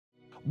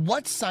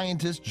What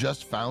scientists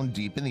just found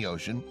deep in the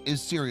ocean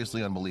is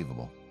seriously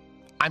unbelievable.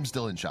 I'm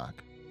still in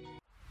shock.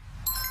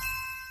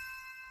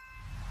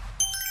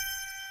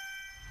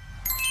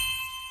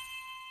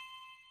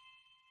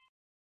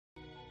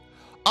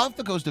 Off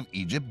the coast of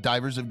Egypt,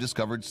 divers have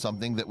discovered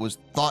something that was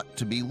thought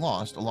to be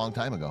lost a long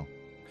time ago.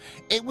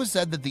 It was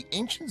said that the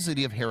ancient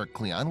city of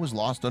Heraklion was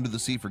lost under the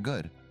sea for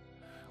good.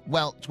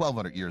 Well,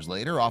 1,200 years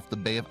later, off the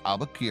Bay of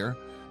Abu Qir,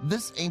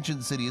 this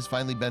ancient city has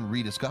finally been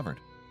rediscovered.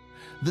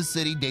 The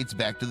city dates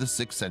back to the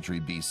 6th century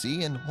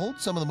BC and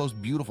holds some of the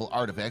most beautiful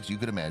artifacts you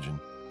could imagine.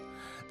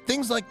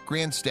 Things like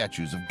grand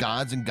statues of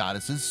gods and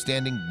goddesses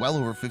standing well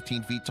over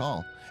 15 feet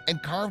tall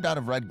and carved out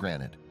of red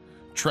granite,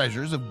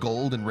 treasures of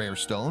gold and rare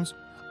stones,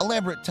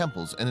 elaborate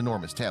temples, and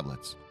enormous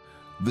tablets.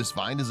 This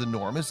find is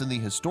enormous in the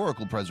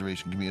historical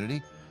preservation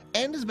community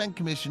and has been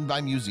commissioned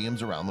by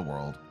museums around the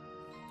world.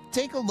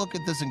 Take a look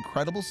at this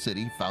incredible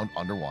city found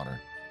underwater.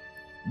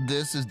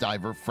 This is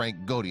diver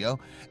Frank Goddio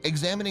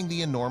examining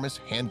the enormous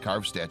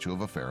hand-carved statue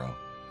of a pharaoh.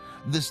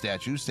 This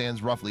statue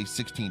stands roughly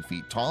 16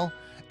 feet tall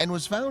and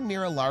was found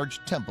near a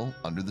large temple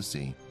under the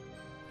sea.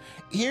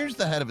 Here's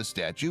the head of a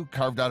statue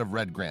carved out of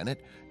red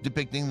granite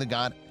depicting the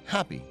god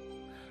Hapi.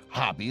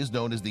 Hapi is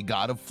known as the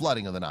god of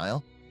flooding of the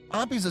Nile.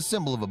 Hapi is a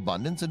symbol of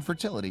abundance and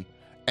fertility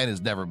and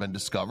has never been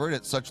discovered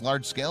at such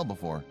large scale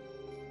before.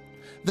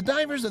 The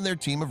divers and their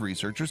team of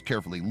researchers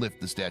carefully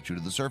lift the statue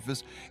to the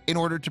surface in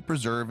order to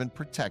preserve and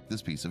protect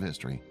this piece of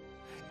history.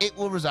 It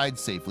will reside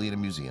safely in a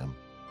museum.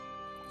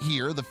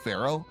 Here, the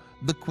pharaoh,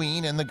 the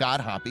queen, and the god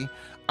Hapi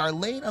are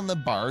laid on the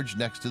barge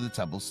next to the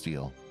temple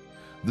stele.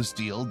 The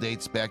stele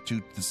dates back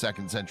to the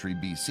 2nd century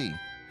BC.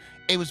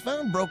 It was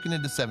found broken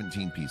into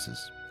 17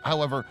 pieces.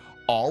 However,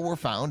 all were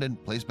found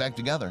and placed back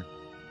together.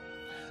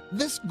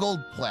 This gold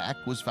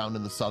plaque was found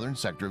in the southern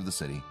sector of the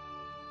city.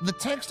 The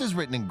text is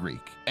written in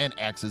Greek and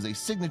acts as a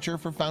signature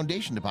for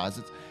foundation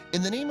deposits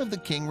in the name of the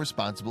king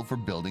responsible for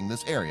building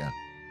this area,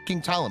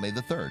 King Ptolemy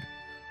III,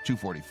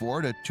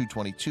 244 to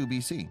 222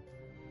 BC.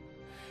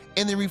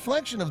 In the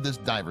reflection of this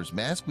diver's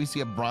mask, we see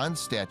a bronze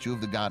statue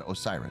of the god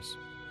Osiris.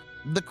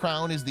 The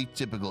crown is the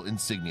typical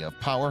insignia of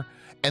power,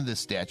 and this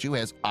statue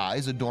has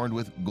eyes adorned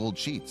with gold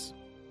sheets.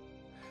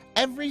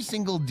 Every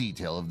single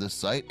detail of this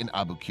site in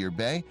Abu Qir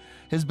Bay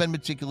has been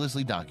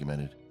meticulously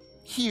documented.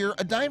 Here,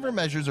 a diver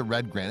measures a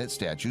red granite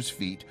statue's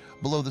feet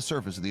below the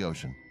surface of the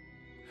ocean.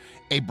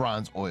 A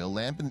bronze oil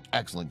lamp in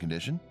excellent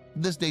condition.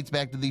 This dates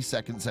back to the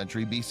 2nd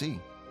century BC.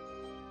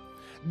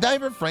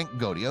 Diver Frank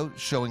Goddio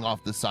showing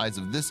off the size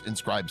of this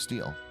inscribed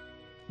stele.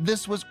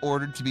 This was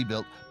ordered to be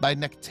built by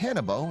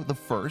Nectanebo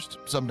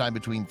I sometime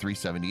between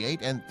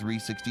 378 and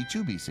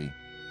 362 BC.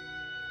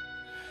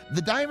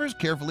 The divers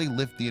carefully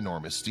lift the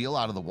enormous stele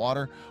out of the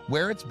water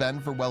where it's been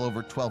for well over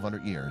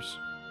 1,200 years.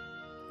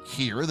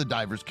 Here, the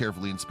divers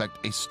carefully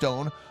inspect a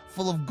stone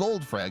full of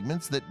gold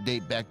fragments that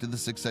date back to the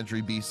 6th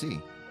century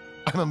BC.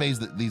 I'm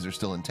amazed that these are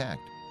still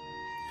intact.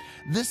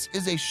 This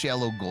is a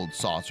shallow gold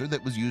saucer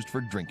that was used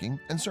for drinking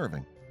and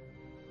serving.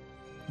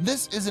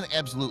 This is an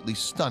absolutely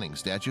stunning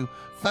statue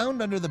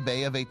found under the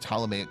bay of a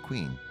Ptolemaic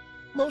queen,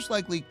 most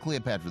likely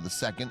Cleopatra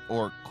II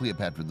or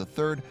Cleopatra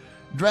III,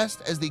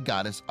 dressed as the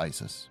goddess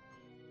Isis.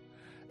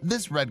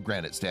 This red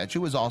granite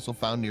statue is also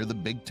found near the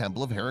big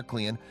temple of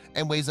Heraklion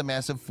and weighs a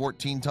massive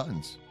 14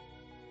 tons.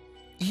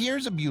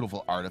 Here's a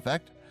beautiful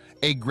artifact,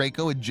 a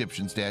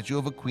Greco-Egyptian statue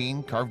of a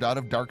queen carved out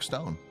of dark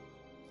stone.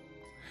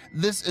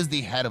 This is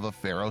the head of a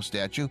pharaoh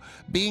statue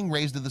being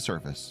raised to the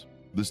surface.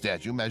 The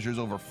statue measures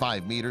over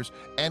 5 meters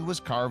and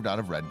was carved out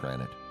of red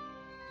granite.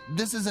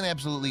 This is an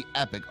absolutely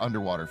epic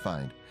underwater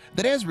find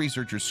that has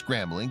researchers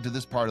scrambling to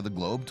this part of the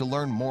globe to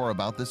learn more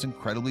about this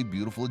incredibly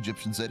beautiful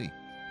Egyptian city.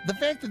 The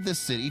fact that this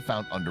city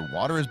found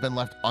underwater has been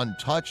left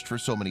untouched for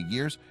so many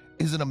years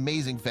is an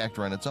amazing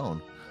factor on its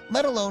own,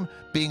 let alone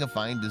being a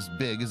find as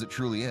big as it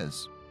truly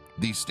is.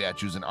 These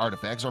statues and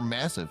artifacts are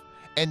massive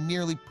and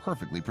nearly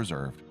perfectly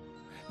preserved.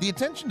 The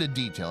attention to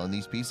detail in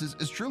these pieces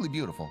is truly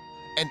beautiful,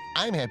 and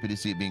I'm happy to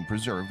see it being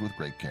preserved with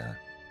great care.